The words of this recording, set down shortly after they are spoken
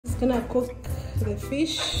gonna cook the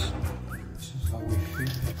fish. This is how we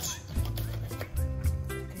fillet.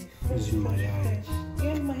 This is my eye.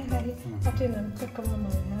 Yeah, my eye. Hata inamka kama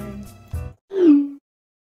mayai.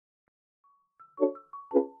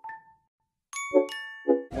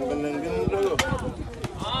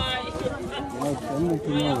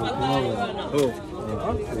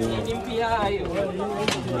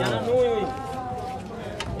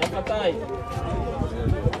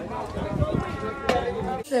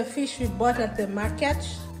 The fish we bought at the market,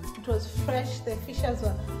 it was fresh. The fishers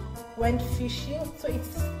went fishing, so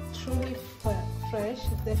it's truly fresh.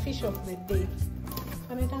 It's the fish of the day.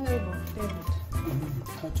 David.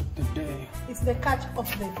 Catch of the day. It's the catch of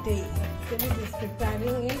the day. David is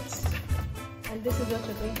preparing it, and this is what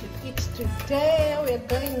we're going to eat today. We're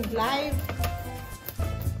going live.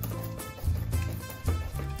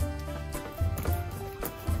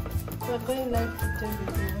 We're going live today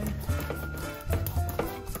with the way.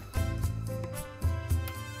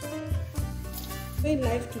 Going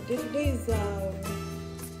live today. Today is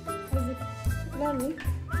Lani?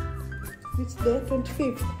 It's the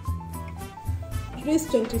 25th. Today is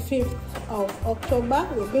 25th of October.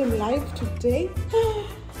 We're going live today,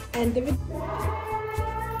 and David.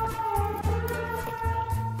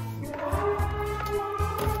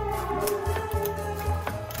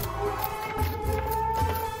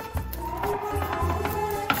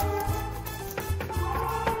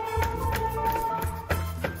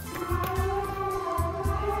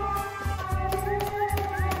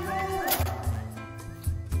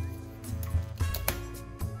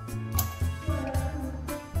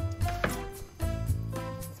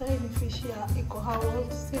 Fish ya iko how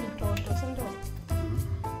old? Si mtoto, si ndio?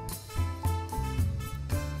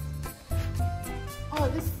 Oh,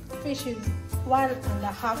 this fish is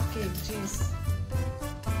 1.5 kgs.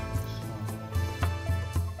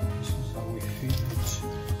 This is how we fillet.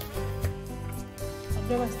 I've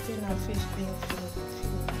never seen a fish being filleted.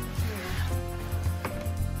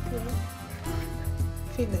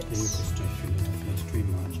 Can you just fillet the fish too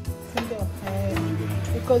much?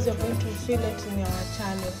 Because you're going to feel it in your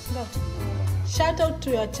channel. No. Shout out to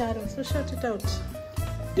your channel. So shout it out.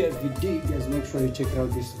 David D, guys, make sure you check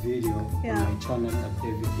out this video on my channel at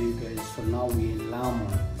David D, guys. So now we in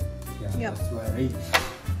Lama. Yeah, that's right.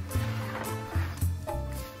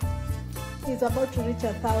 He's about to reach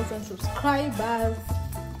 1,000 subscribers.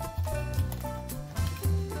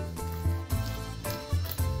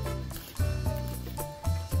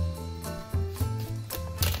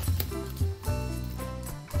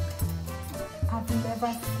 I've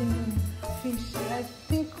never seen fish. I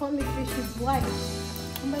think only fish is white.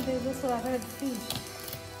 But there's also a red fish.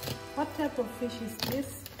 What type of fish is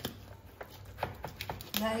this?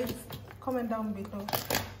 Guys, comment down below.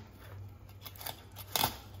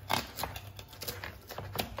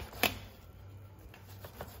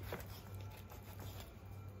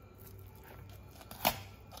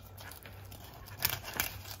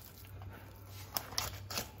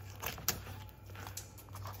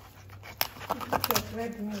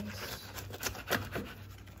 Red meat,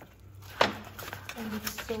 and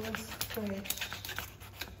it's so fresh.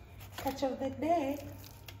 Catch of the day.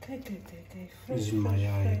 This is my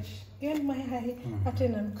eye. Yeah, my eye. Hata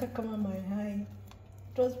inamka kama mayai.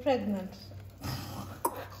 It was pregnant.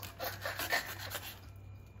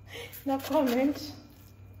 No comment.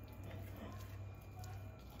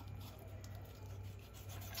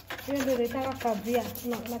 Hiyo ndio nataka kavia.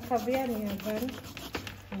 Na kavia ni ya gani?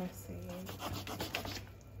 Let's see.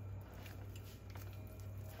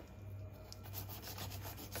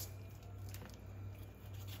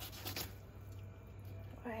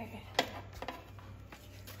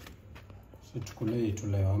 Situkule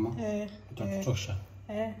tuleo ama? Itakutosha.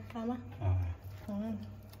 Ama?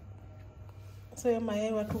 So hiyo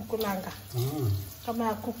mayai watu kulanga. Kama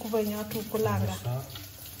ya kuku venye watu kulanga.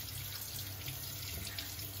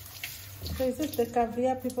 So is it the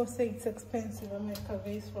caviar? People say it's expensive. My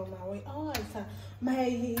caviar is from away. Oh, it's a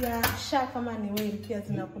mayai ya shark kama ni whale pia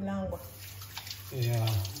zinakulangwa. Yeah.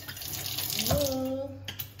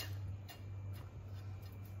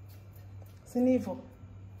 Sinivo.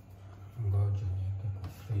 Ngoja niweke kwa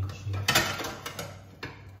fridge.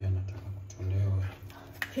 Yanataka kutolewa.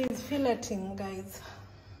 He's filleting, guys.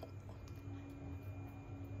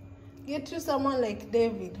 Get you someone like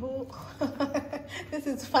David who this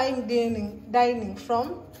is fine dining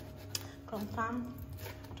from farm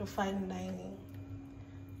to fine dining.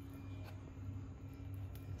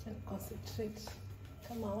 Just concentrate.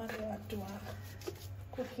 Kama wale watu wa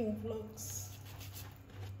cooking vlogs.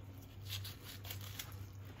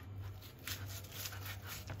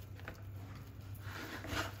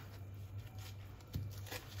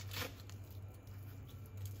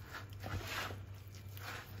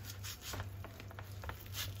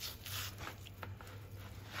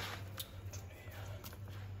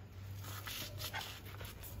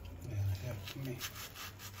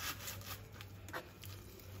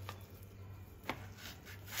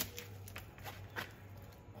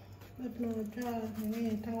 tunajua nini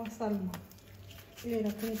inaitwa salmon. Hiyo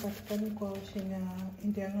inakuwa patikani kwa ocean ya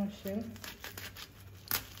Indian Ocean.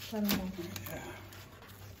 Salmon.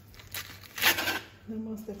 The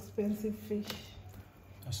most expensive fish.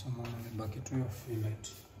 Sasa mwana nibaki tu ya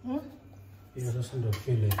fillet. Yeah, that's the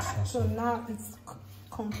fillet. So now it's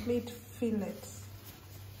complete fillet.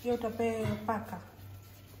 Hiyo utape paka.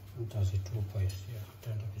 Utazitupa hizi.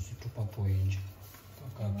 Tutaenda kuzitupa hapo nje.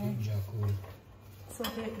 Paka akija kule. So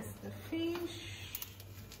here is the fish.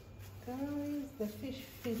 Guys, the fish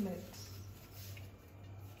fillet.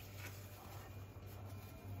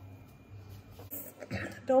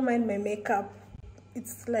 Don't mind my makeup.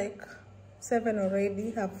 It's like 7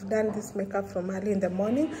 already. I've done this makeup from early in the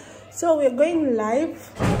morning. So we're going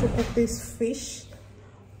live to cook this fish.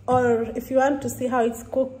 Or if you want to see how it's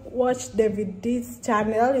cooked, watch David D's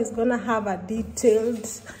channel. He's gonna have a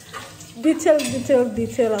detailed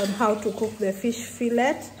on how to cook the fish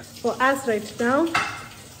fillet. For us right now,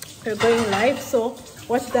 we're going live, so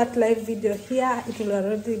watch that live video here. It will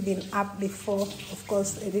already been up before, of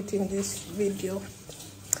course, editing this video.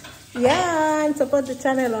 Yeah, and support the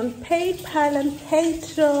channel on PayPal and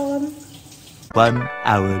Patreon. 1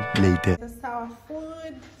 hour later. This is our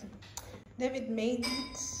food. David made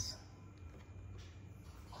it.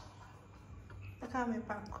 Kama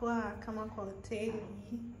kwa hoteli.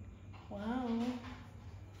 Wow.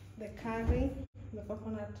 The curry, the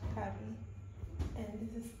coconut curry. And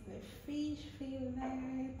this is the fish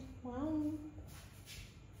fillet. Wow.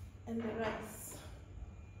 And the rice.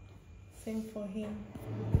 Same for him.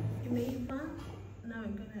 Imeiva. Now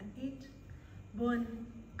we're gonna eat. Bon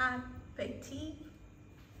appetit.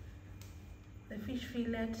 The fish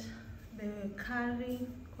fillet, the curry,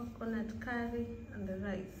 coconut curry, and the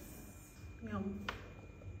rice. Yum.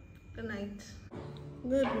 Good night.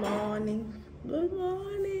 Good morning. Good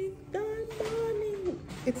morning. Good morning.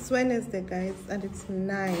 It's Wednesday, guys, and it's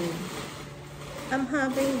 9. I'm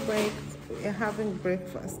having We're having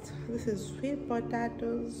breakfast. This is sweet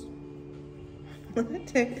potatoes,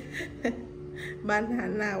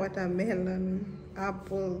 banana, watermelon,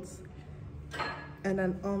 apples, and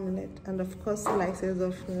an omelette, and of course slices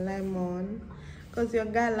of lemon, because your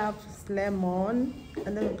girl loves lemon.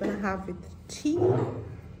 And then we're gonna have with tea.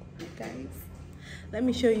 Guys, let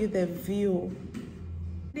me show you the view.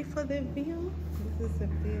 Ready for the view? This is the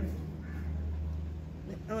view.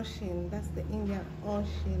 The ocean. That's the Indian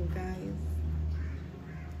Ocean, guys.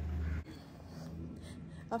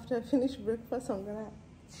 After I finish breakfast, I'm gonna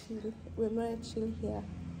chill. We're gonna chill here,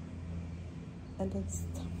 and then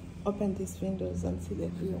open these windows and see the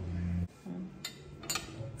view.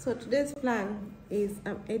 So today's plan is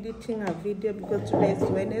I'm editing a video, because today is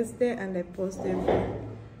Wednesday and I post every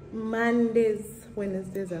Mondays,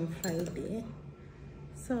 Wednesdays and Friday.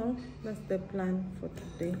 So that's the plan for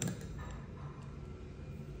today.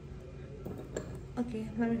 Okay,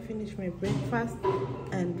 let me finish my breakfast,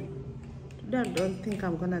 and today I don't think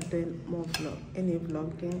I'm gonna do any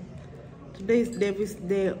vlogging. Today is David's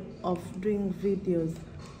day of doing videos.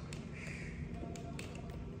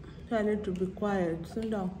 So I need to be quiet. Sit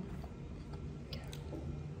down.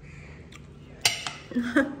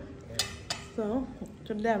 So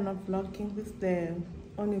today I'm not vlogging. This is the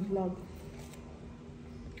only vlog.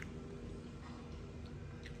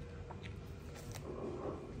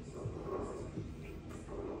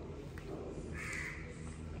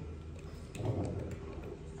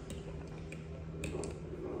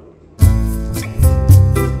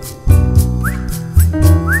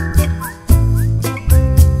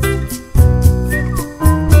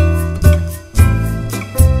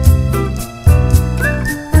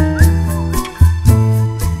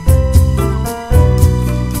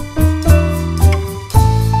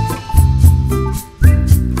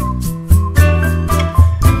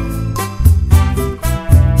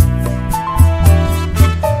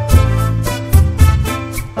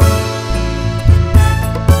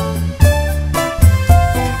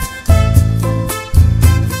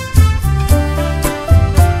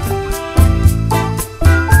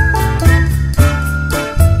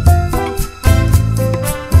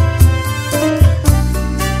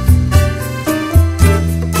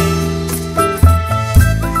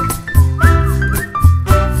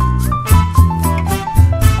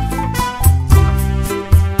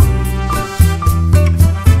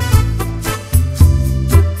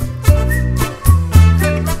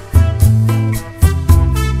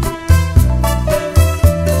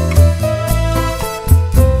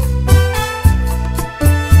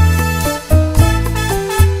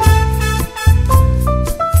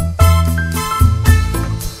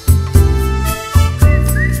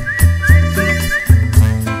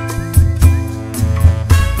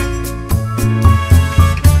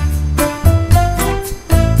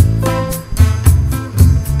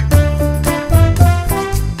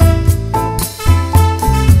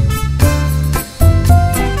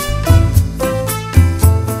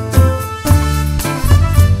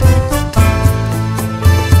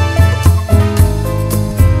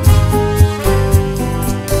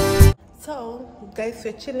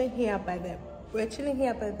 chilling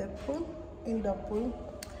here by the pool, in the pool,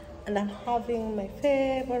 and I'm having my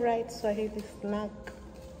favorite Swahili snack.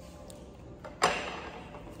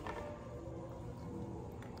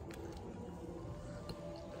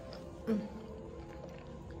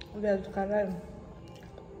 There's Karan,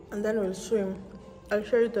 and then we'll swim. I'll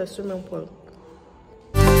show you the swimming pool.